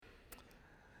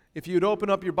If you'd open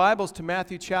up your Bibles to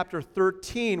Matthew chapter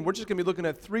 13, we're just going to be looking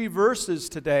at 3 verses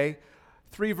today,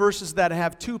 3 verses that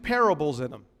have 2 parables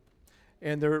in them.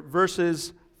 And they're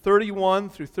verses 31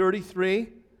 through 33,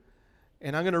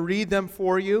 and I'm going to read them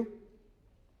for you.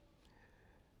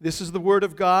 This is the Word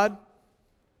of God.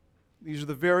 These are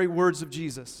the very words of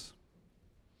Jesus.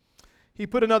 He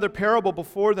put another parable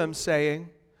before them, saying,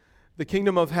 "The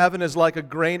kingdom of heaven is like a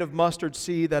grain of mustard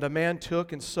seed that a man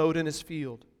took and sowed in his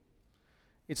field.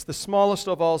 It's the smallest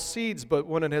of all seeds, but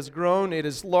when it has grown, it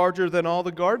is larger than all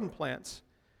the garden plants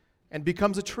and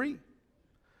becomes a tree,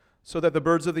 so that the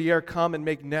birds of the air come and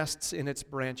make nests in its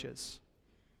branches."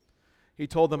 He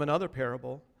told them another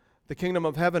parable. "The kingdom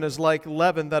of heaven is like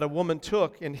leaven that a woman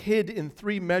took and hid in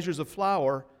 3 measures of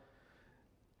flour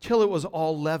till it was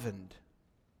all leavened."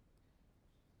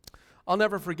 I'll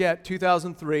never forget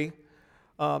 2003.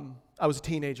 I was a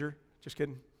teenager. Just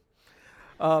kidding.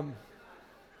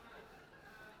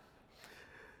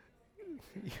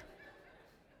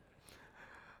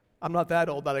 I'm not that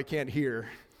old that I can't hear.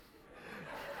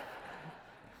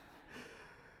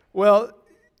 Well,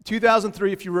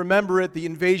 2003, if you remember it, the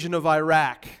invasion of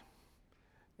Iraq.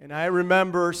 And I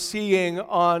remember seeing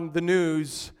on the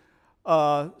news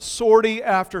sortie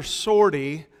after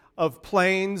sortie of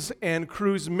planes and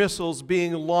cruise missiles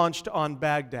being launched on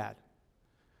Baghdad.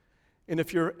 And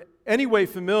if you're anyway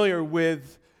familiar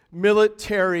with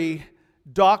military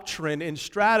doctrine and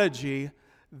strategy,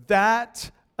 that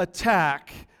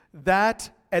attack, that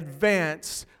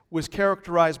advance was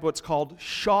characterized by what's called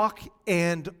shock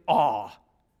and awe.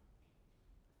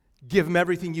 Give them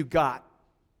everything you got.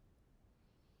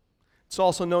 It's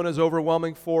also known as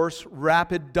overwhelming force,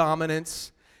 rapid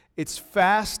dominance. It's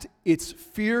fast, it's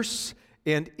fierce,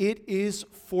 and it is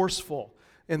forceful.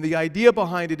 And the idea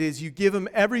behind it is you give them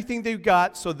everything they've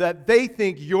got so that they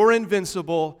think you're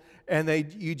invincible and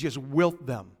you just wilt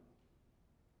them.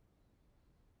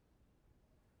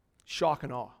 Shock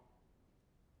and awe.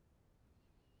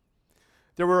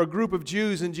 There were a group of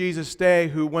Jews in Jesus' day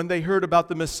who, when they heard about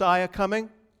the Messiah coming,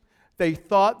 they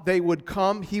thought he would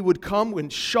come in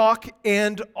shock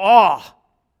and awe.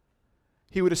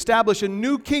 He would establish a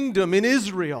new kingdom in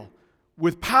Israel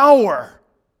with power,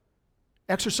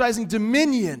 exercising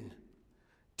dominion,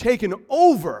 taken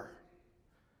over.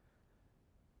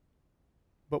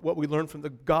 But what we learn from the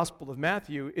Gospel of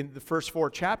Matthew in the first 4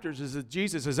 chapters is that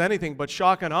Jesus is anything but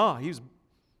shock and awe. He was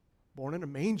born in a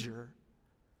manger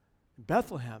in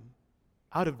Bethlehem,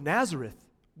 out of Nazareth.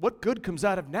 What good comes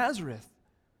out of Nazareth?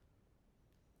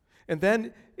 And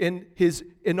then in his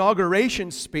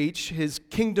inauguration speech, his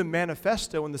kingdom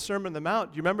manifesto in the Sermon on the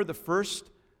Mount, do you remember the first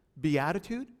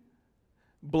beatitude?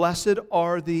 Blessed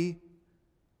are the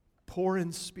poor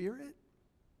in spirit.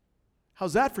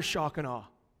 How's that for shock and awe?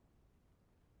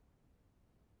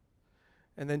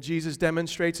 And then Jesus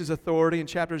demonstrates his authority in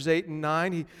chapters 8 and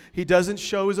 9. He doesn't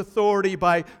show his authority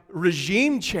by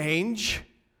regime change,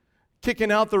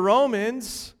 kicking out the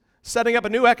Romans, setting up a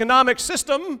new economic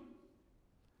system.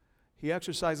 He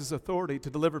exercises authority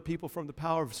to deliver people from the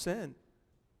power of sin,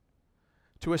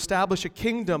 to establish a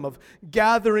kingdom of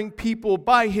gathering people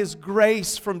by his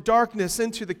grace from darkness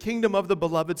into the kingdom of the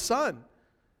beloved Son.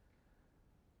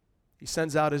 He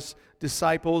sends out his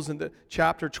disciples in the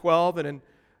chapter 12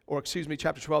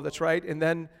 chapter 12, that's right. And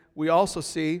then we also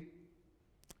see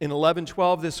in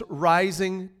 11:12 this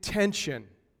rising tension.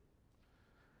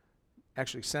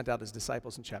 Actually sent out his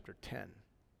disciples in chapter 10.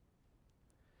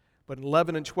 But in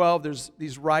 11 and 12, there's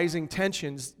these rising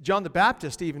tensions. John the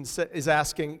Baptist even is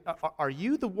asking, are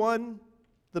you the one,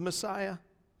 the Messiah?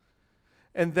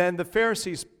 And then the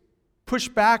Pharisees push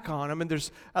back on him, and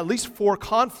there's at least 4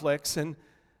 conflicts, and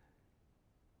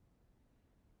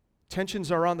tensions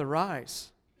are on the rise.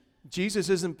 Jesus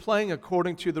isn't playing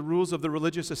according to the rules of the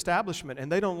religious establishment,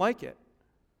 and they don't like it.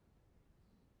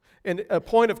 And a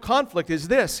point of conflict is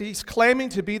this: he's claiming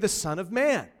to be the Son of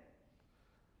Man.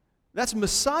 That's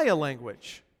Messiah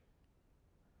language.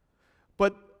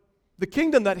 But the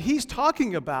kingdom that he's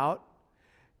talking about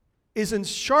is in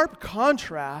sharp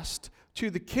contrast to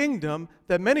the kingdom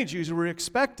that many Jews were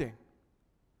expecting.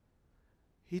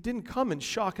 He didn't come in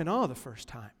shock and awe the first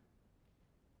time.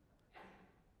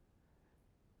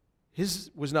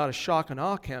 His was not a shock and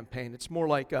awe campaign. It's more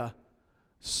like a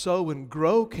sow and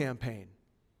grow campaign.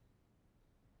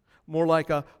 More like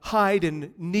a hide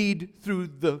and knead through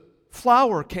the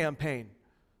flower campaign.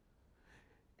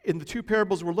 In the 2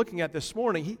 parables we're looking at this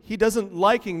morning, he doesn't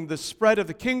liken the spread of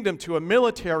the kingdom to a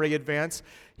military advance.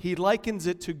 He likens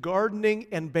it to gardening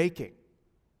and baking.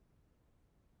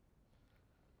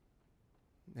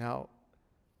 Now,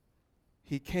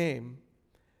 he came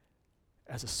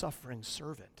as a suffering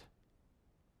servant.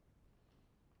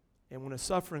 And when a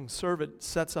suffering servant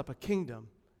sets up a kingdom,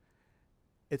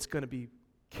 it's going to be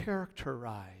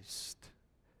characterized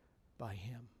by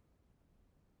him.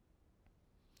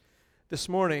 This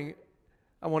morning,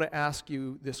 I want to ask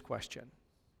you this question.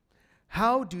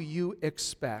 How do you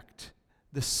expect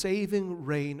the saving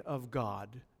reign of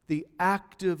God, the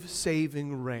active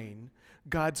saving reign,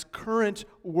 God's current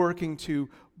working to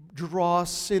draw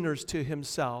sinners to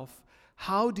himself,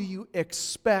 how do you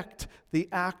expect the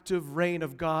active reign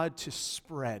of God to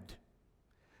spread,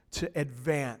 to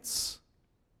advance?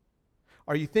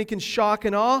 Are you thinking shock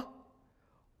and awe?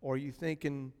 Or are you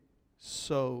thinking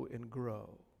sow and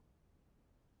grow?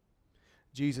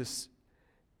 Jesus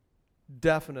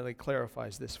definitely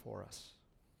clarifies this for us.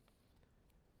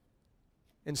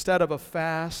 Instead of a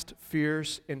fast,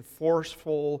 fierce, and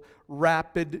forceful,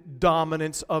 rapid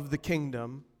dominance of the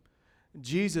kingdom,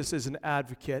 Jesus is an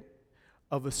advocate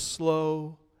of a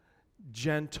slow,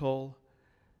 gentle,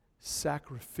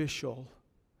 sacrificial,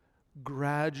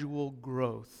 gradual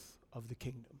growth of the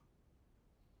kingdom.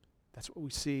 That's what we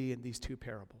see in these two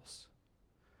parables.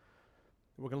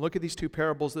 We're going to look at these two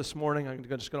parables this morning. I'm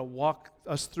just going to walk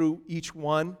us through each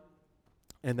one,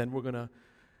 and then we're going to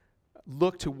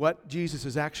look to what Jesus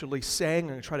is actually saying. I'm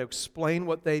going to try to explain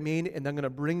what they mean, and I'm going to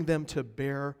bring them to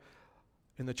bear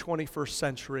in the 21st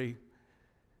century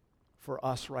for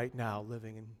us right now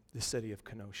living in the city of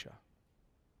Kenosha.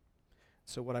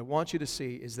 So what I want you to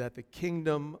see is that the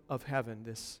kingdom of heaven,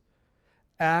 this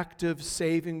active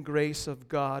saving grace of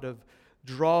God, of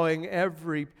drawing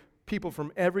every people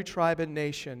from every tribe and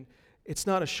nation, it's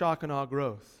not a shock and awe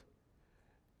growth.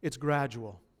 It's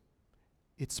gradual.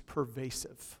 It's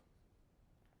pervasive.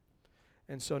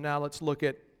 And so now let's look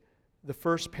at the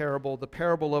first parable, the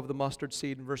parable of the mustard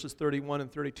seed in verses 31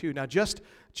 and 32. Now just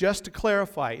to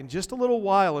clarify, in just a little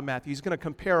while in Matthew, he's going to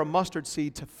compare a mustard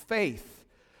seed to faith.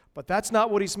 But that's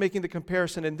not what he's making the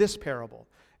comparison in this parable.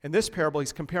 In this parable,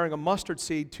 he's comparing a mustard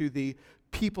seed to the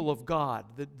people of God,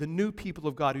 the new people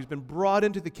of God who's been brought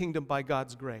into the kingdom by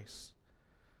God's grace.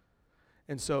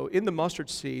 And so in the mustard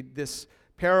seed, this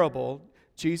parable,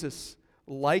 Jesus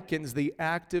likens the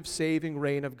active saving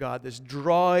reign of God, this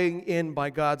drawing in by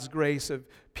God's grace of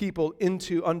people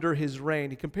under his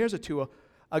reign. He compares it to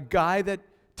a guy that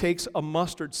takes a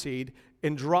mustard seed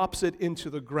and drops it into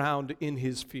the ground in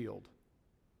his field.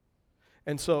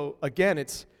 And so again,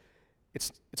 it's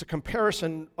a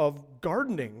comparison of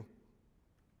gardening.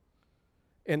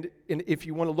 And if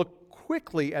you want to look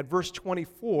quickly at verse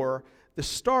 24, the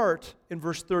start in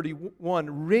verse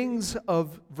 31 rings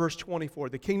of verse 24.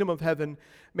 The kingdom of heaven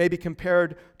may be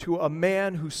compared to a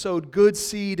man who sowed good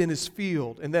seed in his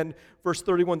field. And then verse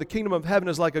 31, the kingdom of heaven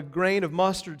is like a grain of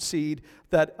mustard seed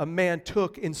that a man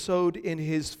took and sowed in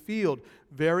his field.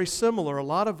 Very similar, a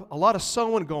lot of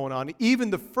sowing going on. Even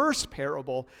the first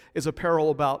parable is a parable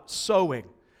about sowing,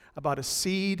 about a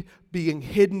seed being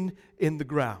hidden in the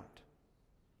ground.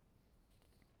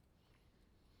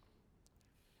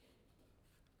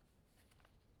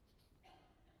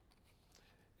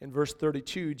 In verse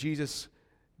 32, Jesus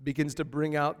begins to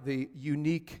bring out the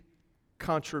unique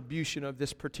contribution of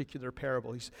this particular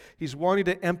parable. He's wanting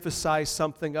to emphasize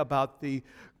something about the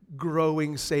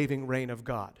growing, saving reign of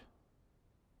God.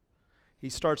 He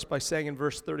starts by saying in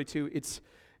verse 32,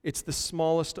 it's the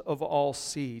smallest of all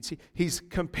seeds. He's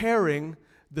comparing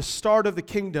the start of the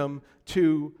kingdom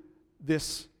to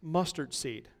this mustard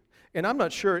seed. And I'm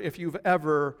not sure if you've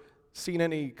ever seen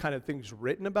any kind of things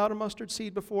written about a mustard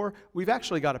seed before. We've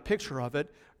actually got a picture of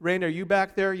it. Rain, are you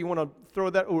back there? You want to throw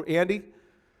that? Or Andy?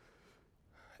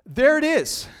 There it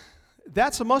is.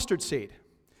 That's a mustard seed.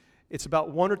 It's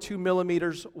about 1 or 2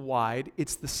 millimeters wide.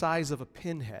 It's the size of a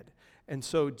pinhead. And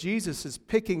so Jesus is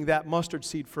picking that mustard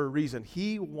seed for a reason.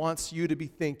 He wants you to be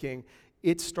thinking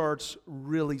it starts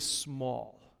really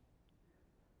small.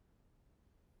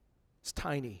 It's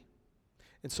tiny.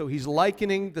 And so he's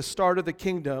likening the start of the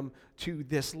kingdom to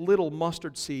this little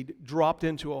mustard seed dropped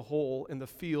into a hole in the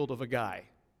field of a guy.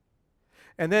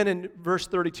 And then in verse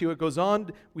 32, it goes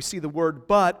on, we see the word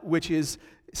but, which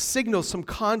signals some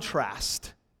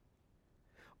contrast.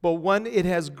 But when it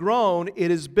has grown, it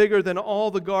is bigger than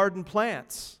all the garden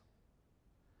plants.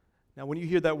 Now, when you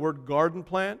hear that word garden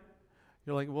plant,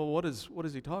 you're like, well, what is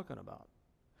he talking about?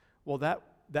 Well,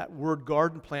 that word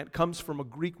garden plant comes from a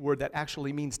Greek word that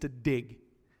actually means to dig.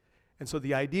 And so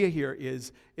the idea here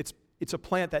is it's a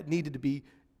plant that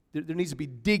there needs to be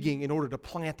digging in order to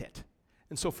plant it.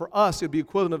 And so for us, it would be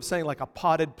equivalent of saying like a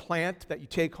potted plant that you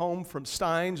take home from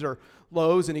Stein's or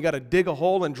Lowe's and you got to dig a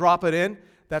hole and drop it in.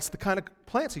 That's the kind of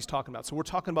plants he's talking about. So we're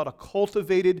talking about a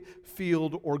cultivated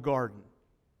field or garden.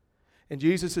 And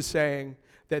Jesus is saying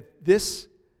that this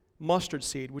mustard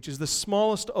seed, which is the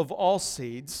smallest of all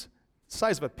seeds, the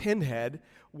size of a pinhead,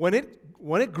 when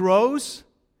it grows,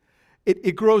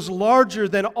 it grows larger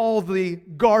than all the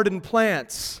garden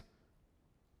plants.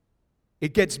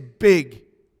 It gets big.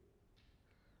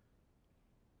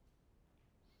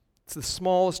 It's the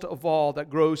smallest of all that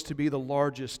grows to be the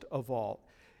largest of all.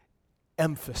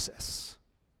 Emphasis.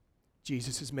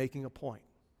 Jesus is making a point.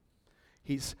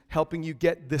 He's helping you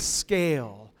get the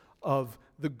scale of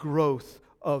the growth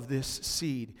of this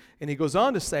seed. And he goes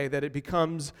on to say that it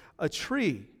becomes a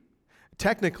tree.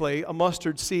 Technically, a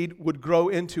mustard seed would grow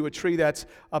into a tree that's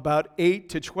about 8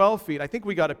 to 12 feet. I think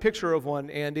we got a picture of one,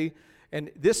 Andy.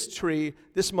 And this tree,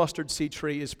 this mustard seed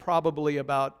tree, is probably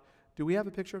about, do we have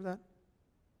a picture of that?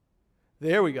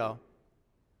 There we go.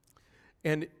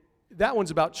 And that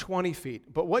one's about 20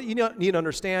 feet. But what you need to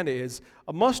understand is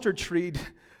a mustard tree,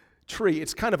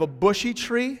 it's kind of a bushy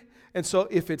tree. And so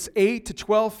if it's 8 to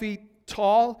 12 feet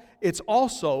tall, it's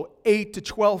also 8 to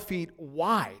 12 feet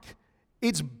wide.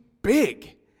 It's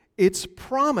big. It's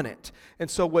prominent. And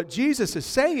so what Jesus is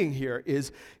saying here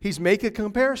is he's making a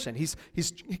comparison. He's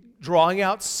drawing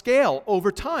out scale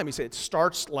over time. He said it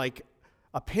starts like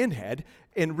a pinhead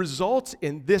and results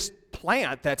in this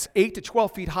plant that's 8 to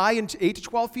 12 feet high and 8 to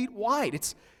 12 feet wide.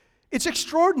 It's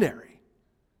extraordinary.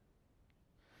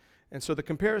 And so the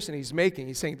comparison he's making,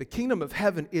 he's saying the kingdom of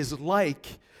heaven is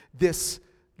like this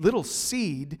little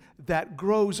seed that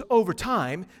grows over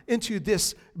time into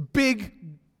this big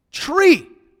tree.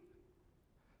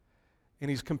 And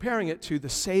he's comparing it to the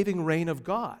saving reign of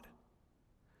God.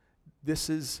 This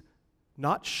is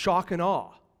not shock and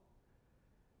awe.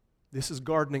 This is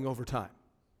gardening over time.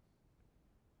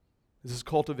 This is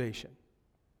cultivation.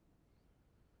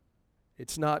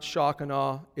 It's not shock and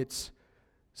awe. It's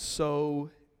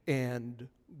sow and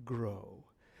grow.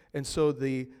 And so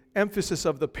the emphasis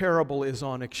of the parable is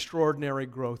on extraordinary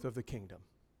growth of the kingdom.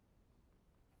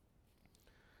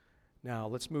 Now,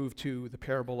 let's move to the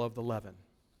parable of the leaven.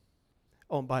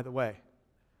 Oh, and by the way,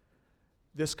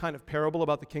 this kind of parable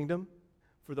about the kingdom,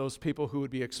 for those people who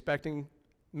would be expecting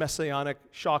messianic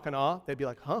shock and awe, they'd be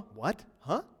like, huh? What?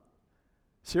 Huh?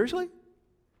 Seriously?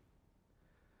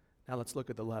 Now let's look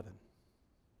at the leaven.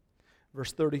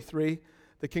 Verse 33,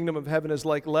 the kingdom of heaven is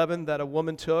like leaven that a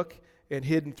woman took and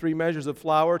hid in 3 measures of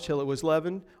flour till it was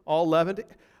leavened, all leavened.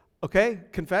 Okay,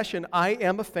 confession, I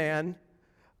am a fan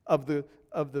of the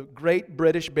Great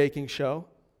British Baking Show.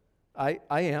 I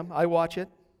am. I watch it.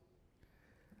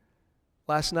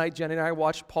 Last night, Jenny and I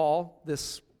watched Paul,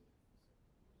 this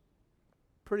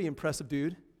pretty impressive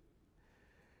dude.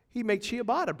 He made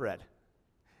ciabatta bread.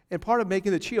 And part of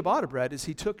making the ciabatta bread is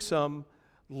he took some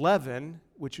leaven,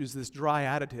 which was this dry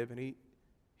additive, and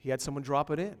he had someone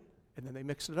drop it in. And then they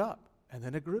mixed it up. And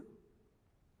then it grew.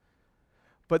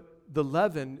 But the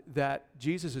leaven that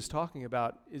Jesus is talking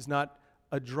about is not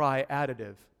a dry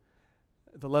additive.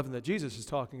 The leaven that Jesus is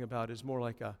talking about is more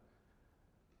like a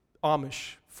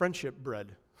Amish friendship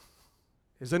bread.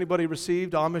 Has anybody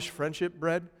received Amish friendship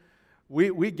bread?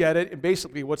 We get it, and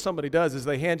basically what somebody does is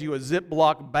they hand you a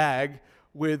Ziploc bag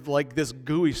with like this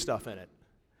gooey stuff in it.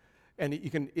 And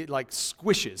it like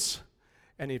squishes.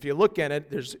 And if you look at it,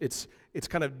 it's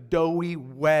kind of doughy,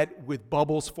 wet, with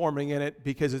bubbles forming in it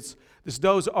because this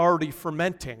dough's already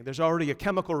fermenting. There's already a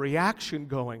chemical reaction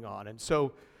going on. And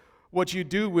so what you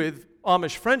do with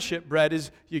Amish friendship bread is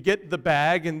you get the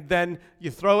bag and then you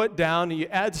throw it down and you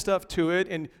add stuff to it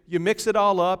and you mix it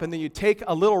all up and then you take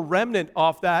a little remnant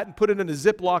off that and put it in a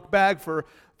Ziploc bag for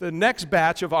the next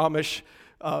batch of Amish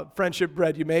friendship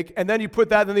bread you make, and then you put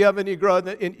that in the oven and you grow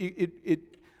it and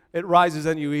it rises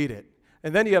and you eat it.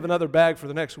 And then you have another bag for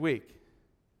the next week.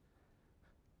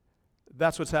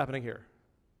 That's what's happening here.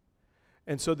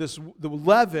 And so the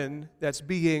leaven that's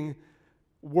being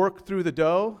worked through the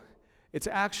dough, it's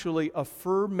actually a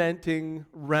fermenting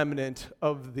remnant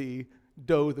of the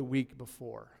dough the week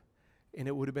before. And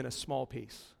it would have been a small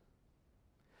piece.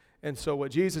 And so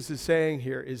what Jesus is saying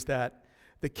here is that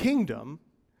the kingdom,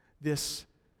 this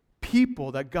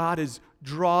people that God is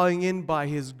drawing in by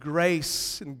His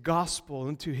grace and gospel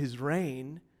into His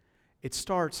reign, it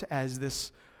starts as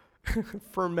this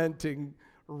fermenting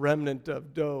remnant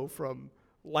of dough from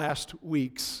last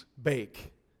week's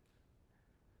bake.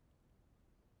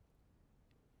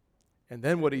 And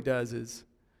then what He does is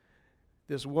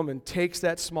this woman takes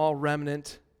that small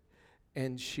remnant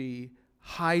and she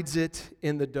hides it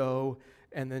in the dough,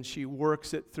 and then she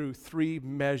works it through 3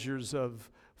 measures of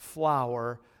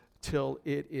flour till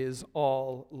it is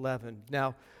all leavened.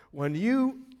 Now, when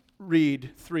you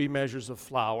read 3 measures of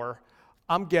flour,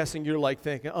 I'm guessing you're like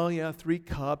thinking, oh yeah, 3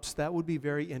 cups, that would be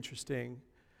very interesting.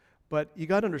 But you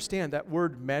got to understand that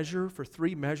word measure for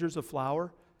 3 measures of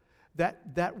flour,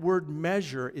 that word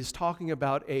measure is talking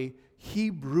about a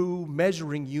Hebrew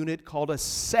measuring unit called a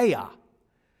seah.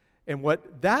 And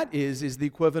what that is the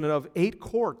equivalent of 8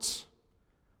 quarts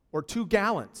or 2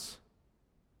 gallons.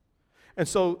 And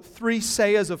so 3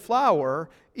 seahs of flour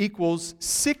equals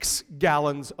 6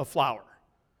 gallons of flour,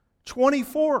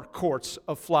 24 quarts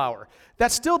of flour.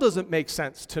 That still doesn't make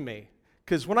sense to me,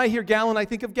 because when I hear gallon, I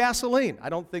think of gasoline. I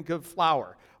don't think of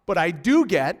flour. But I do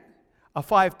get a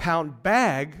 5-pound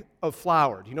bag of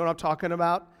flour. Do you know what I'm talking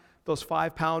about? Those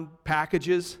 5-pound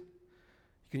packages.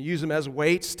 You can use them as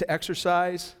weights to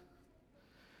exercise.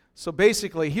 So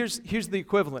basically, here's the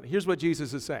equivalent. Here's what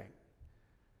Jesus is saying.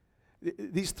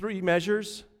 These 3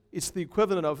 measures, it's the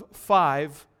equivalent of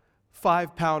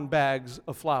 5-pound bags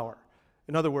of flour.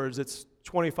 In other words, it's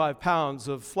 25 pounds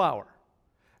of flour.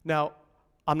 Now,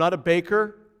 I'm not a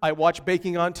baker. I watch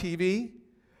baking on TV.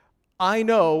 I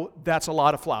know that's a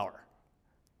lot of flour.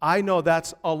 I know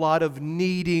that's a lot of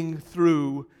kneading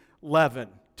through leaven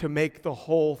to make the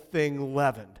whole thing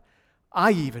leavened.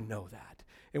 I even know that.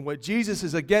 And what Jesus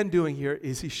is again doing here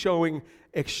is he's showing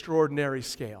extraordinary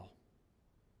scale.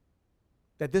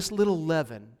 That this little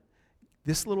leaven,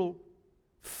 this little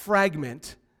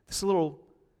fragment, this little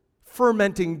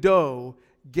fermenting dough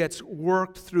gets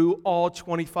worked through all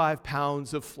 25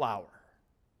 pounds of flour.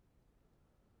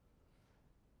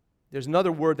 There's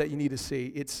another word that you need to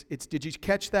see. It's did you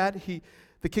catch that?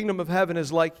 The kingdom of heaven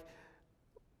is like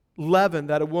leaven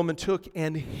that a woman took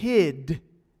and hid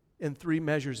in 3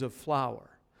 measures of flour.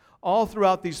 All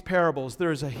throughout these parables,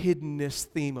 there is a hiddenness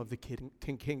theme of the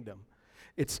kingdom.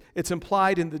 It's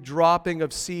implied in the dropping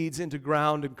of seeds into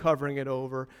ground and covering it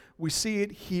over. We see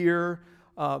it here.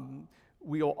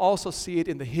 We'll also see it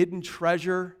in the hidden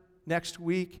treasure next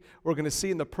week. We're going to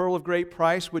see in the pearl of great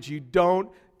price, which you don't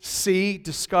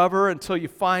discover until you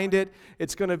find it.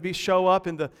 It's going to show up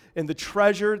in the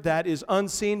treasure that is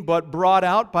unseen but brought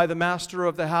out by the master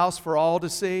of the house for all to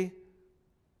see.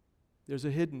 There's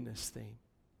a hiddenness theme.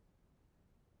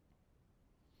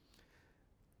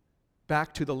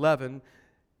 Back to the leaven.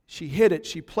 She hid it,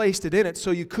 she placed it in it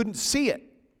so you couldn't see it.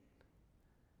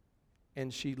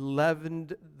 And she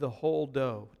leavened the whole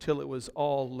dough till it was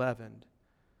all leavened.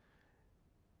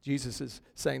 Jesus is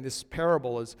saying this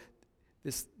parable is,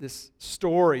 this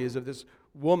story is of this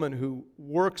woman who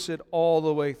works it all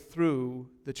the way through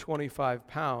the 25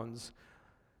 pounds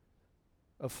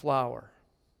of flour.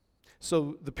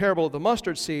 So the parable of the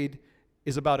mustard seed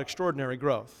is about extraordinary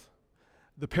growth.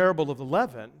 The parable of the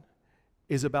leaven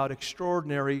is about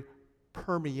extraordinary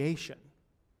permeation,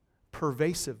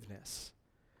 pervasiveness.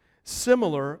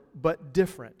 Similar but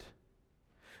different.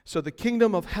 So the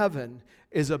kingdom of heaven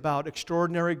is about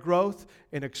extraordinary growth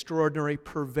and extraordinary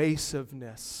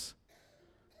pervasiveness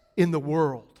in the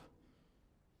world.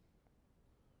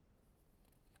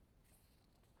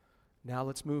 Now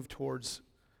let's move towards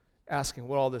asking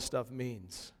what all this stuff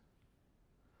means.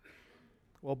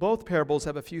 Well, both parables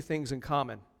have a few things in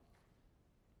common.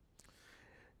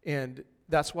 And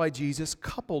that's why Jesus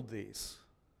coupled these.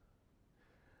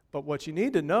 But what you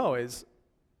need to know is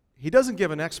he doesn't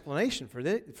give an explanation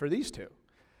for these two.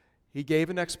 He gave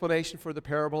an explanation for the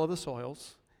parable of the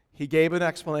soils. He gave an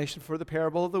explanation for the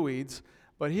parable of the weeds.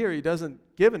 But here he doesn't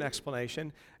give an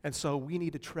explanation. And so we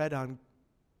need to tread on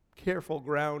careful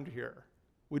ground here.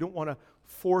 We don't want to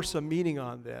force a meaning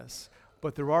on this.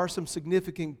 But there are some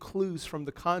significant clues from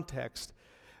the context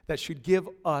that should give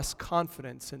us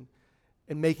confidence in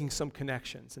making some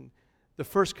connections. And the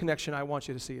first connection I want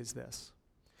you to see is this.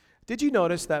 Did you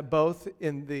notice that both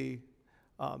in the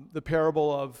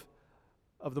parable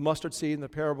of the mustard seed and the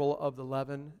parable of the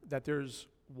leaven, that there's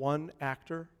one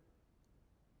actor,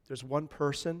 there's one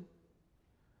person,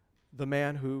 the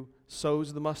man who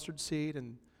sows the mustard seed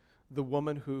and the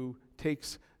woman who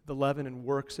takes the leaven and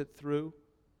works it through?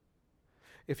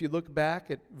 If you look back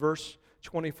at verse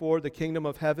 24, the kingdom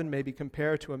of heaven may be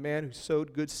compared to a man who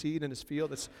sowed good seed in his field.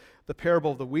 That's the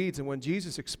parable of the weeds. And when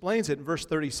Jesus explains it in verse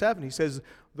 37, he says,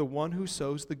 the one who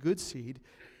sows the good seed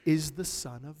is the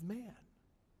Son of Man.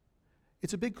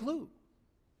 It's a big clue.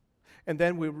 And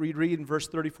then we read in verse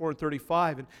 34 and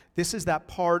 35, and this is that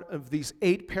part of these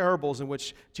 8 parables in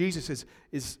which Jesus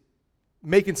is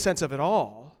making sense of it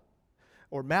all.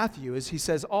 Or Matthew, he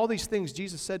says, all these things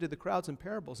Jesus said to the crowds in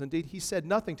parables. Indeed, he said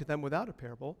nothing to them without a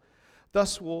parable.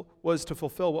 Thus was to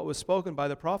fulfill what was spoken by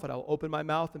the prophet. I will open my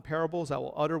mouth in parables. I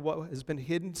will utter what has been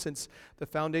hidden since the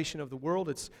foundation of the world.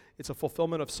 It's a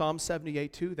fulfillment of Psalm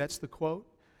 78:2. That's the quote.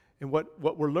 And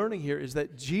what we're learning here is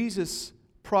that Jesus'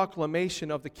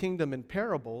 proclamation of the kingdom in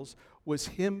parables was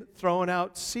him throwing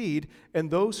out seed,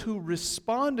 and those who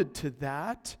responded to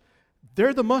that,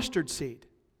 they're the mustard seed.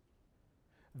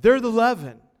 They're the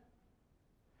leaven.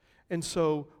 And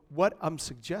so what I'm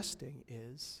suggesting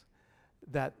is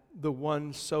that the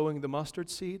one sowing the mustard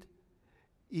seed,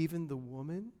 even the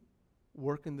woman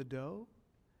working the dough,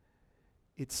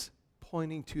 it's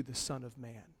pointing to the Son of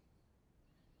Man,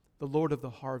 the Lord of the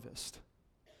harvest,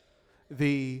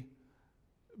 the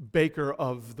baker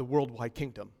of the worldwide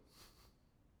kingdom.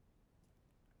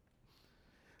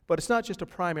 But it's not just a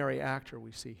primary actor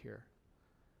we see here.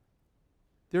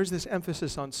 There's this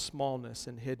emphasis on smallness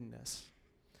and hiddenness.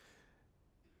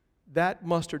 That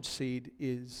mustard seed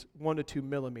is 1 to 2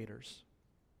 millimeters.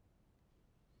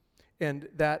 And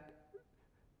that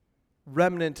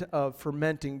remnant of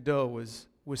fermenting dough was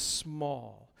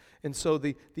small. And so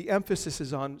the emphasis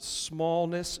is on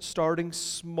smallness, starting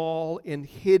small and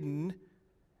hidden.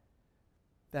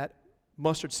 That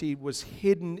mustard seed was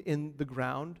hidden in the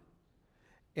ground,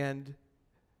 and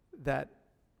that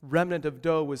remnant of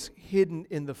dough was hidden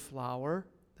in the flour,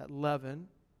 that leaven.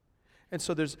 And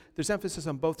so there's emphasis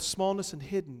on both smallness and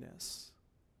hiddenness.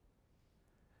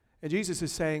 And Jesus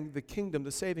is saying the kingdom,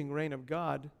 the saving reign of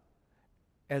God,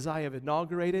 as I have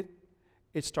inaugurated,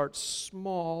 it starts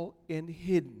small and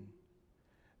hidden.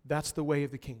 That's the way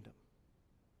of the kingdom.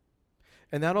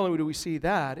 And not only do we see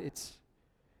that, it's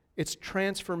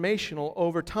transformational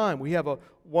over time. We have a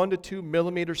 1 to 2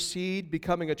 millimeter seed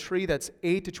becoming a tree that's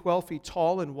 8 to 12 feet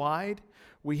tall and wide.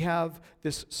 We have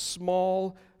this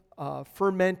small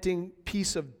fermenting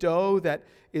piece of dough that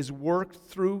is worked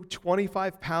through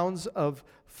 25 pounds of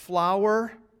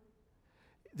flour.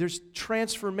 There's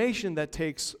transformation that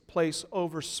takes place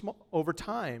over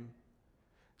time.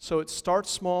 So it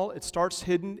starts small, it starts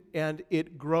hidden, and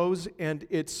it grows and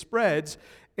it spreads,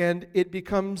 and it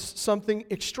becomes something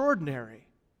extraordinary.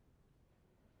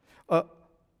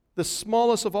 The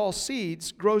smallest of all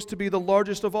seeds grows to be the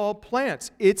largest of all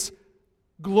plants. It's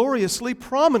gloriously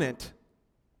prominent.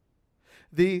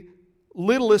 The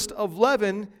littlest of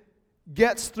leaven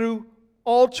gets through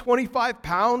all 25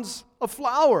 pounds of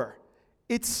flour.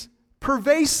 It's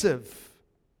pervasive.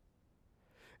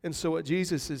 And so what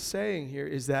Jesus is saying here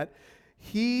is that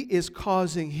he is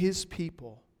causing his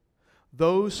people,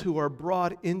 those who are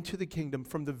brought into the kingdom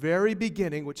from the very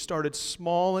beginning, which started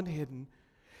small and hidden,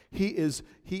 he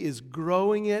is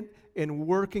growing it and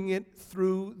working it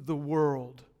through the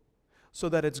world so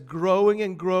that it's growing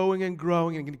and growing and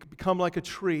growing and can become like a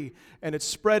tree, and it's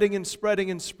spreading and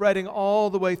spreading and spreading all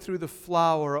the way through the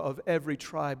flower of every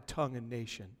tribe, tongue, and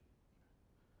nation.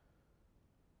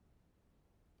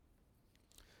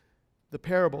 The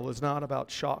parable is not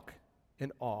about shock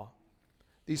and awe.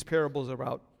 These parables are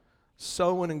about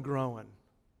sowing and growing.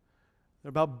 They're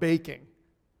about baking.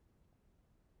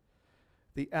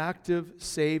 The active,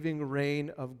 saving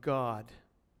reign of God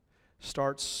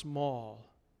starts small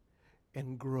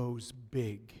and grows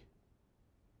big.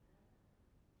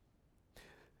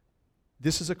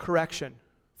 This is a correction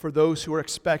for those who are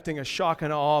expecting a shock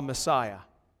and awe Messiah.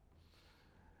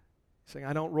 Saying,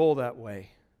 I don't roll that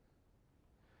way.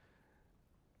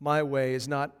 My way is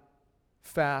not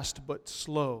fast but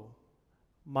slow.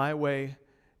 My way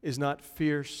is not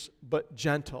fierce but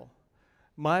gentle.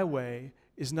 My way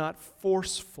is not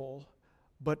forceful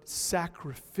but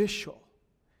sacrificial.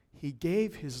 He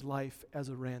gave his life as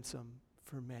a ransom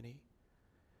for many.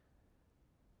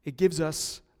 It gives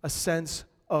us a sense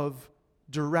of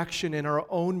direction in our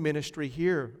own ministry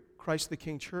here, Christ the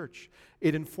King Church.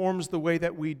 It informs the way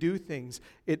that we do things.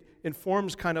 It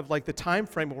informs kind of like the time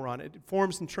frame we're on. It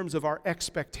informs in terms of our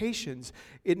expectations.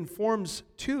 It informs,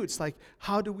 too, it's like,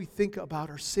 how do we think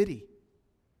about our city?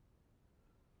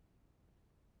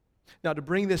 Now, to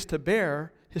bring this to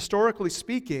bear, historically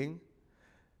speaking,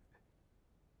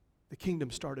 the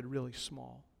kingdom started really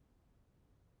small.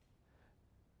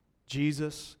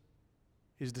 Jesus,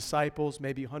 his disciples,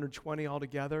 maybe 120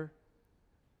 altogether,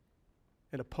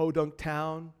 in a podunk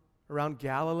town around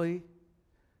Galilee,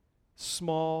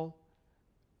 small,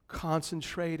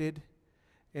 concentrated,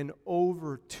 and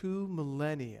over 2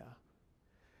 millennia,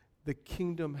 the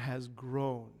kingdom has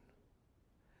grown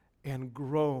and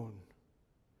grown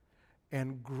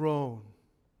and grown.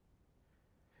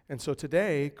 And so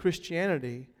today,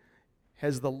 Christianity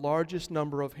has the largest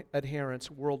number of adherents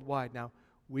worldwide. Now,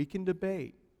 we can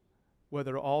debate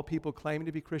whether all people claiming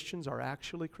to be Christians are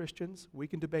actually Christians. We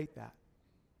can debate that.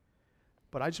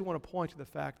 But I just want to point to the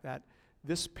fact that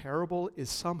this parable is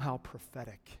somehow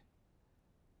prophetic.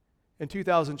 In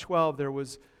 2012, there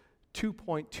was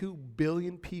 2.2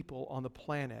 billion people on the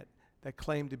planet that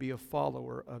claimed to be a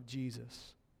follower of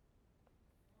Jesus.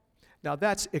 Now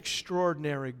that's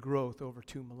extraordinary growth over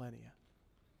 2 millennia.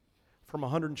 From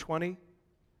 120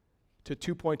 to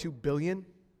 2.2 billion.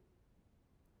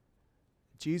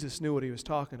 Jesus knew what he was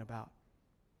talking about.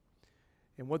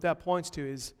 And what that points to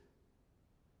is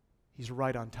he's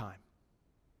right on time.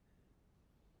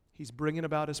 He's bringing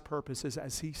about his purposes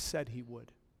as he said he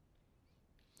would.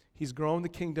 He's growing the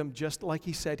kingdom just like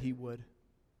he said he would.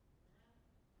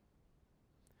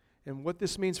 And what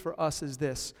this means for us is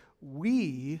this: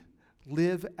 we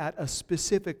live at a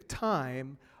specific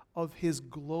time of his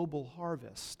global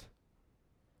harvest.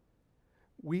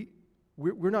 We're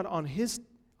not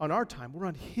on our time, we're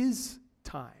on his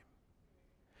time.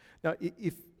 Now,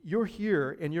 if you're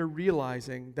here and you're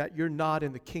realizing that you're not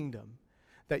in the kingdom,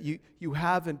 that you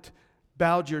haven't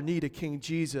bowed your knee to King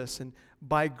Jesus and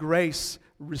by grace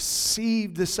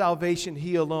received the salvation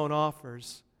he alone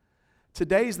offers,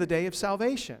 today is the day of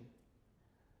salvation.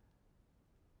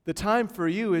 The time for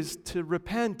you is to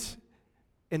repent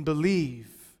and believe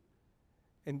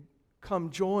and come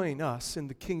join us in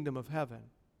the kingdom of heaven.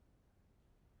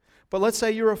 But let's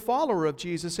say you're a follower of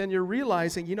Jesus and you're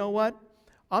realizing, you know what?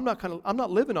 I'm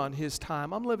not living on his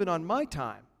time. I'm living on my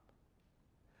time.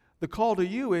 The call to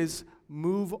you is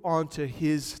move on to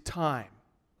his time.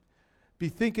 Be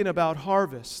thinking about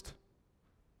harvest.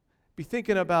 Be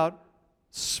thinking about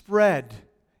spread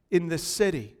in the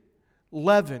city.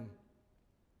 Leaven.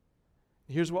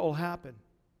 Here's what will happen.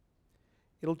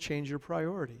 It'll change your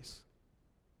priorities.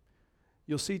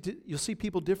 You'll see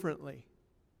people differently.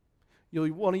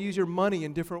 You'll want to use your money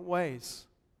in different ways.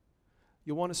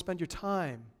 You'll want to spend your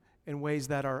time in ways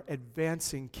that are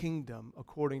advancing kingdom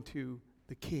according to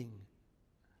the King.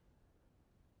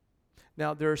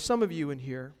 Now, there are some of you in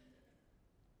here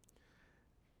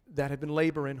that have been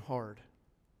laboring hard.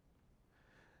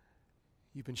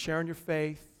 You've been sharing your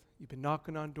faith. You've been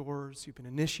knocking on doors. You've been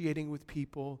initiating with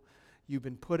people. You've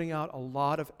been putting out a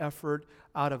lot of effort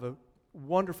out of a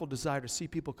wonderful desire to see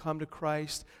people come to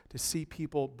Christ, to see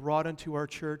people brought into our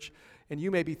church. And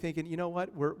you may be thinking, you know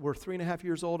what, we're 3.5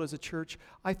 years old as a church.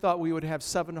 I thought we would have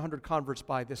 700 converts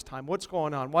by this time. What's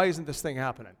going on? Why isn't this thing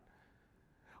happening?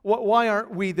 Why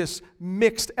aren't we this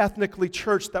mixed ethnically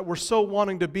church that we're so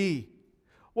wanting to be?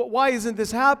 Why isn't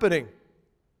this happening?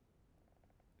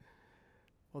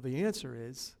 Well, the answer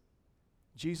is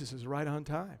Jesus is right on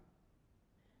time.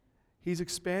 He's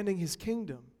expanding his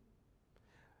kingdom.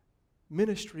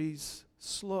 Ministry's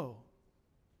slow.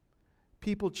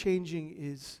 People changing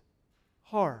is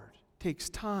hard, takes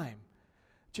time.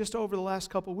 Just over the last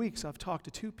couple weeks, I've talked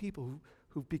to 2 people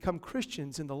who've become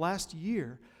Christians in the last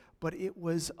year, but it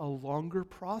was a longer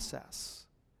process.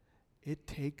 It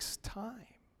takes time.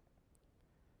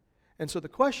 And so the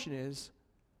question is,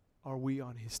 are we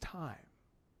on his time?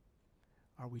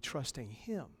 Are we trusting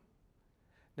him?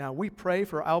 Now, we pray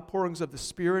for outpourings of the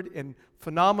Spirit in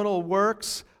phenomenal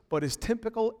works, but his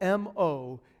typical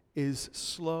M.O. is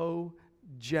slow,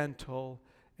 gentle,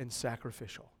 and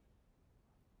sacrificial.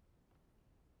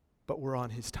 But we're on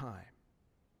his time.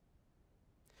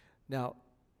 Now,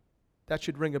 that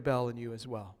should ring a bell in you as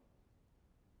well.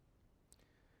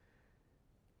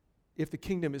 If the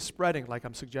kingdom is spreading like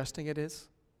I'm suggesting it is,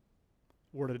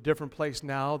 we're at a different place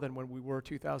now than when we were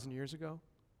 2,000 years ago.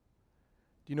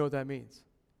 Do you know what that means?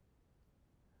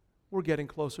 We're getting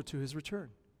closer to his return.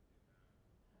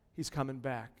 He's coming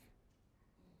back.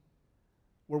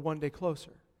 We're one day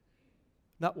closer,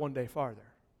 not one day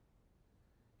farther.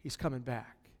 He's coming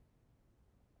back.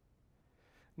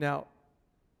 Now,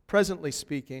 presently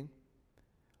speaking,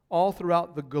 all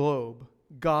throughout the globe,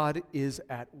 God is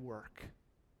at work.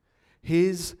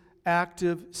 His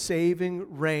active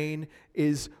saving reign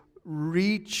is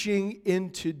reaching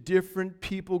into different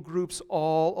people groups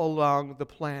all along the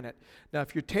planet. Now,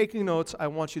 if you're taking notes, I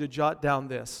want you to jot down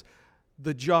this: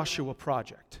 the Joshua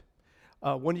Project.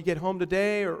 When you get home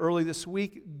today or early this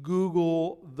week,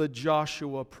 Google the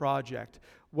Joshua Project.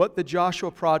 What the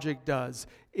Joshua Project does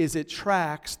is it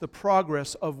tracks the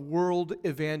progress of world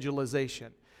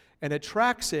evangelization. And it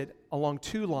tracks it along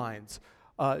 2 lines.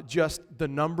 Just the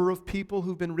number of people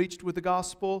who've been reached with the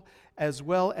gospel, as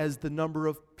well as the number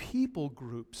of people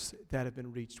groups that have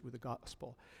been reached with the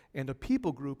gospel. And a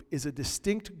people group is a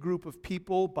distinct group of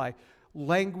people by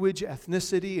language,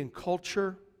 ethnicity, and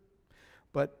culture.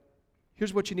 But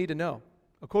here's what you need to know.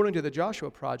 According to the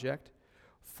Joshua Project,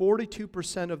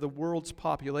 42% of the world's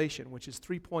population, which is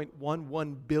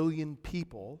 3.11 billion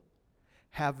people,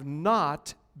 have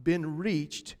not been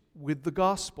reached with the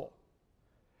gospel.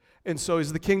 And so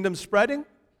is the kingdom spreading?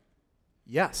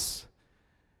 Yes.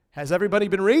 Has everybody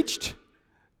been reached?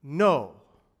 No.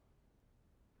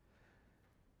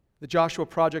 The Joshua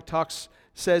Project talks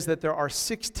says that there are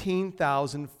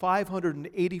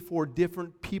 16,584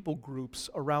 different people groups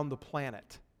around the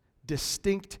planet,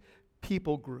 distinct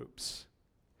people groups.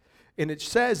 And it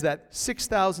says that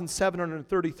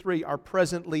 6,733 are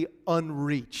presently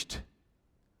unreached.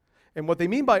 And what they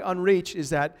mean by unreached is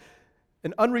that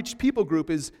an unreached people group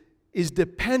is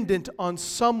dependent on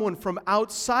someone from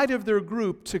outside of their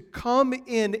group to come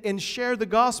in and share the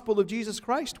gospel of Jesus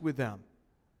Christ with them.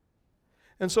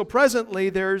 And so presently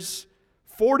there's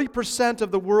 40%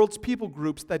 of the world's people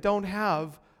groups that don't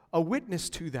have a witness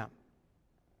to them.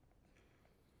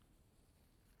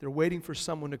 They're waiting for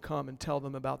someone to come and tell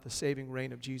them about the saving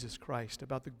reign of Jesus Christ,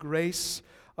 about the grace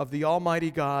of the Almighty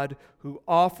God who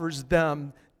offers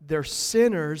them, their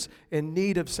sinners in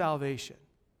need of salvation.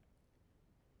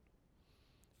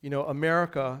 You know,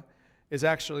 America is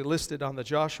actually listed on the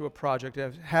Joshua Project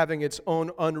as having its own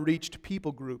unreached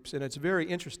people groups, and it's very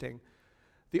interesting.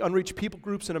 The unreached people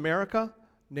groups in America,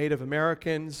 Native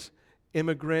Americans,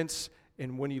 immigrants,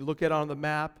 and when you look at it on the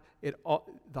map,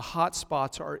 the hot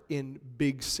spots are in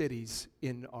big cities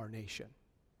in our nation.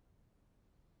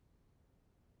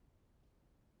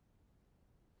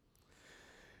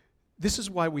 This is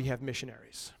why we have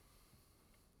missionaries.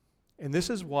 And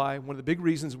this is why, one of the big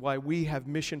reasons why we have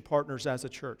mission partners as a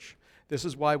church. This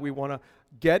is why we want to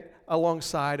get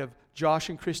alongside of Josh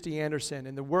and Christy Anderson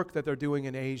and the work that they're doing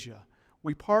in Asia.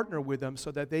 We partner with them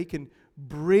so that they can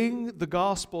bring the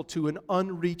gospel to an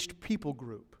unreached people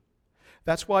group.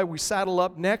 That's why we saddle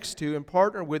up next to and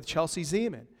partner with Chelsea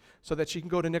Zeman so that she can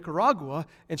go to Nicaragua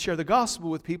and share the gospel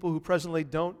with people who presently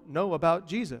don't know about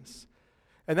Jesus.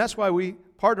 And that's why we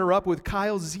partner up with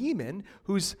Kyle Zeman,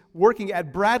 who's working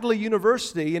at Bradley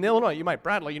University in Illinois. You might,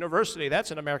 Bradley University, that's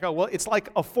in America. Well, it's like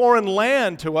a foreign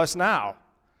land to us now.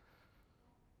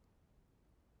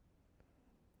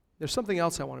 There's something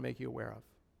else I want to make you aware of.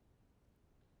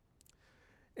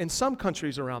 In some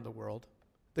countries around the world,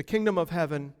 the kingdom of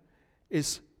heaven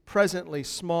is presently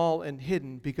small and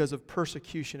hidden because of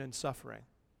persecution and suffering.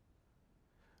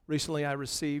 Recently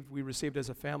we received as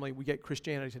a family, we get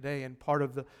Christianity Today, and part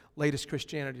of the latest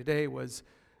Christianity Today was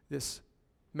this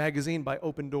magazine by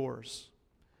Open Doors.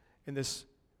 And this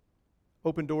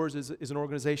Open Doors is an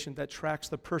organization that tracks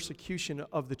the persecution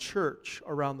of the church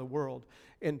around the world.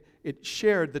 And it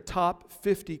shared the top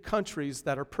 50 countries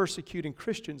that are persecuting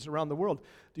Christians around the world.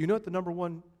 Do you know what the number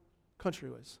one country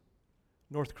was?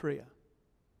 North Korea.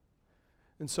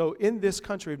 And so in this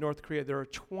country of North Korea, there are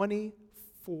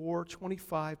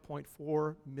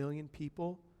 25.4 million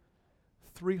people.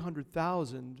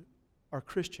 300,000 are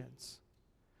Christians.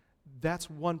 That's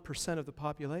 1% of the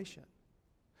population.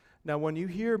 Now, when you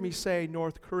hear me say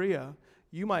North Korea,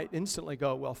 you might instantly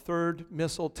go, well, third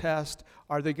missile test,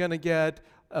 are they going to get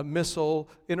a missile,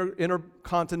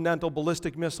 intercontinental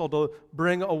ballistic missile to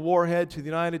bring a warhead to the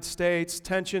United States?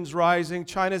 Tensions rising,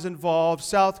 China's involved,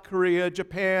 South Korea,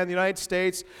 Japan, the United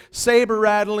States, saber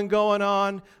rattling going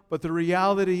on. But the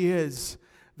reality is,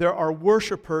 there are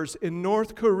worshipers in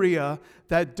North Korea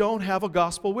that don't have a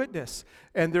gospel witness.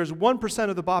 And there's 1%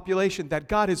 of the population that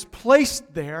God has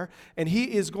placed there, and He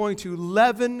is going to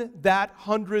leaven that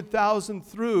 100,000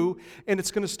 through, and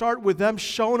it's going to start with them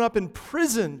showing up in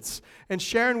prisons and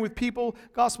sharing with people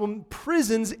gospel in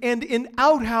prisons and in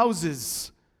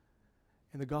outhouses.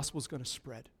 And the gospel is going to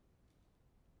spread.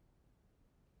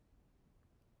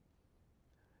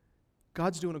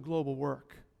 God's doing a global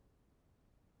work.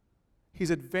 He's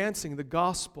advancing the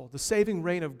gospel, the saving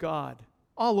reign of God,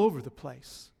 all over the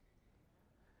place.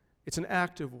 It's an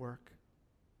active work.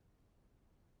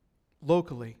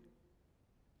 Locally.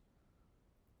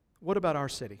 What about our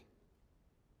city?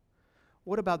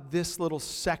 What about this little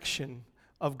section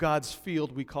of God's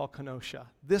field we call Kenosha?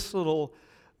 This little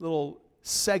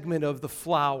segment of the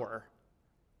flower.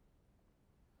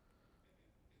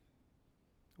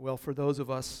 Well, for those of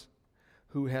us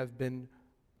who have been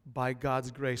by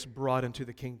God's grace brought into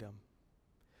the kingdom,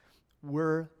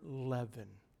 we're leaven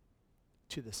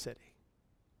to the city.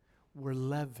 We're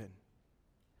leaven.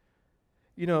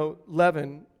 You know,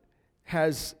 leaven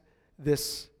has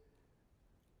this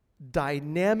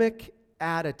dynamic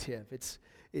additive. It's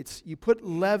you put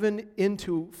leaven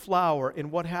into flour,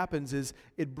 and what happens is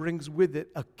it brings with it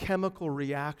a chemical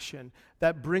reaction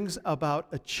that brings about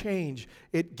a change.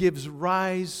 It gives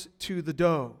rise to the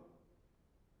dough.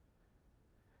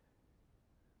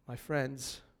 My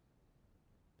friends,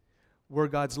 we're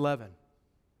God's leaven.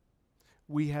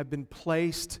 We have been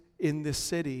placed in this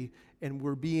city, and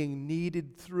we're being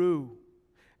kneaded through.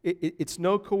 It's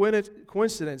no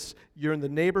coincidence. You're in the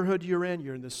neighborhood you're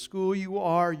in the school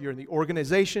you're in the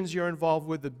organizations you're involved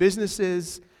with, the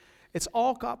businesses. It's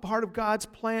all part of God's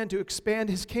plan to expand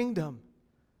His kingdom.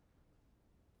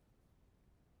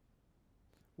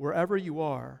 wherever you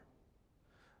are,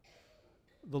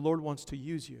 the Lord wants to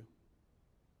use you.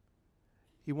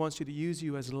 He wants you to use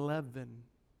you as leaven.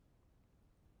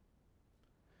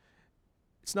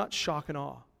 It's not shock and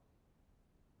awe.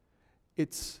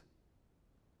 It's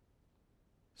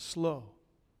slow.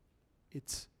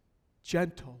 It's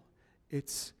gentle.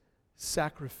 It's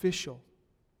sacrificial.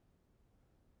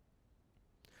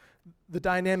 The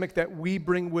dynamic that we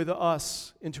bring with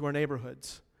us into our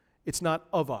neighborhoods, it's not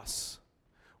of us.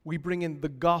 We bring in the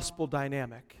gospel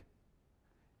dynamic.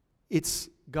 It's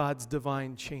God's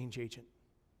divine change agent.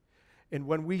 And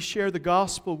when we share the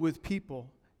gospel with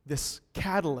people, this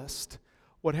catalyst,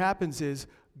 what happens is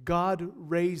God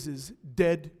raises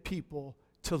dead people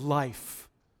to life.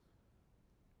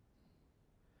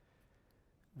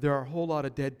 There are a whole lot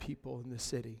of dead people in the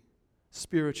city,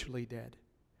 spiritually dead.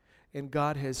 And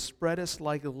God has spread us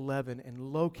like a leaven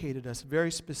and located us very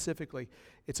specifically.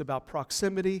 It's about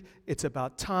proximity, it's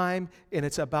about time, and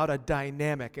it's about a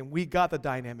dynamic. And we got the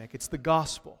dynamic. It's the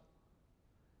gospel.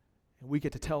 And we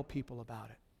get to tell people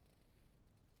about it.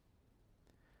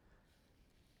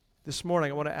 This morning,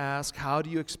 I want to ask, how do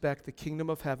you expect the kingdom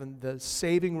of heaven, the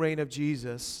saving reign of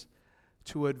Jesus,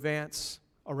 to advance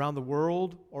around the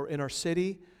world or in our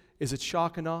city? Is it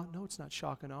shock and awe? No, it's not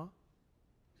shock and awe.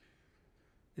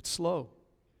 It's slow.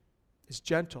 It's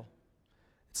gentle.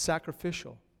 It's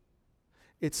sacrificial.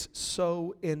 It's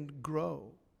sow and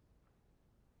grow.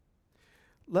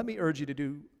 Let me urge you to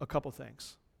do a couple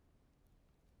things.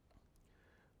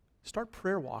 Start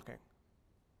prayer walking.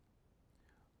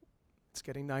 It's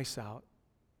getting nice out.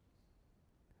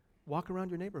 Walk around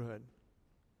your neighborhood.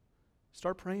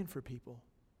 Start praying for people.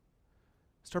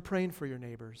 Start praying for your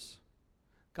neighbors.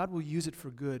 God will use it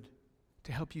for good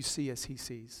to help you see as He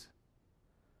sees.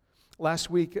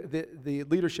 Last week, the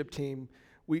leadership team,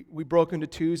 we broke into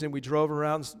twos and we drove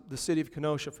around the city of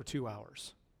Kenosha for 2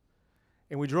 hours.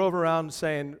 And we drove around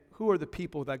saying, who are the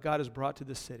people that God has brought to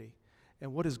this city?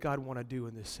 And what does God want to do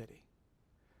in this city?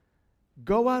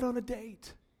 Go out on a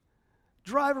date.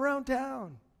 Drive around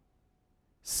town.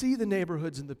 See the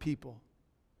neighborhoods and the people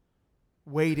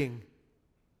waiting.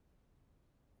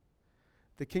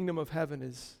 The kingdom of heaven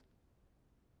is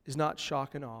not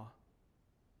shock and awe.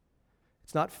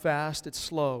 It's not fast, it's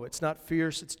slow. It's not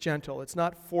fierce, it's gentle. It's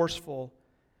not forceful,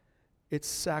 it's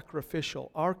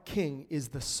sacrificial. Our King is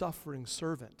the suffering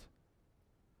servant.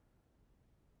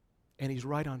 And He's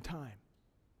right on time.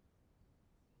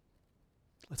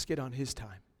 Let's get on His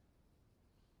time.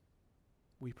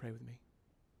 Will you pray with me?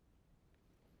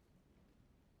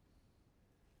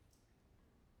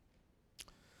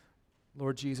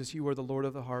 Lord Jesus, You are the Lord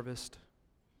of the harvest.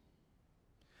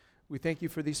 We thank You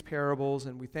for these parables,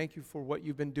 and we thank You for what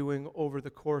You've been doing over the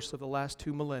course of the last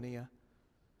 2 millennia.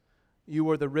 You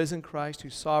are the risen Christ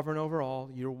who's sovereign over all.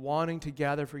 You're wanting to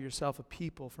gather for Yourself a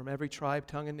people from every tribe,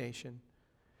 tongue, and nation.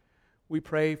 We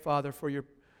pray, Father, for Your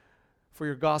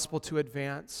gospel to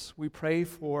advance. We pray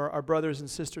for our brothers and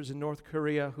sisters in North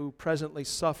Korea who presently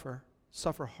suffer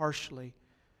harshly.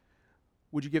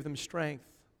 Would You give them strength?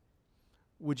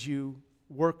 Would You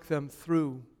work them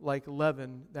through like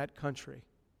leaven that country?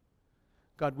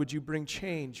 God, would You bring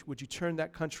change? Would You turn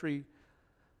that country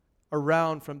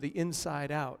around from the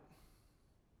inside out?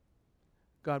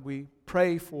 God, we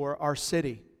pray for our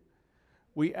city.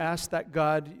 We ask that,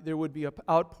 God, there would be an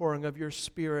outpouring of Your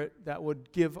Spirit that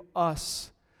would give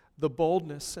us the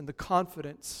boldness and the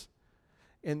confidence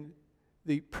and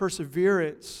the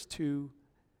perseverance to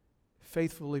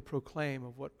faithfully proclaim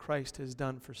of what Christ has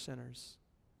done for sinners.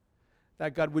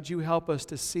 That, God, would You help us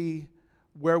to see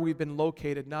where we've been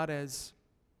located, not as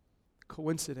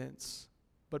coincidence,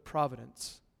 but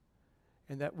providence.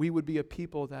 And that we would be a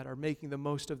people that are making the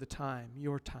most of the time,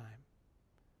 Your time.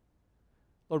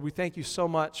 Lord, we thank You so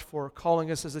much for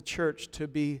calling us as a church to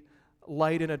be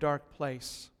light in a dark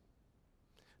place,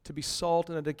 to be salt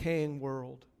in a decaying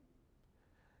world,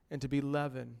 and to be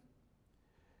leaven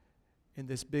in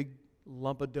this big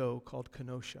lump of dough called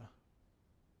Kenosha.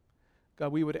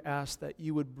 God, we would ask that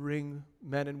You would bring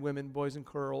men and women, boys and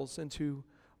girls, into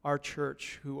our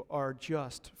church who are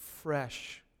just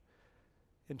fresh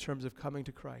in terms of coming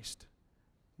to Christ.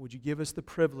 Would You give us the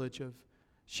privilege of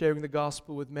sharing the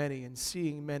gospel with many and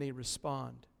seeing many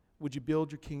respond? Would You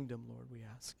build Your kingdom, Lord, we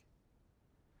ask.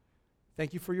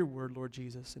 Thank You for Your word, Lord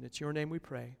Jesus, and it's Your name we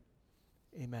pray.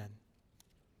 Amen.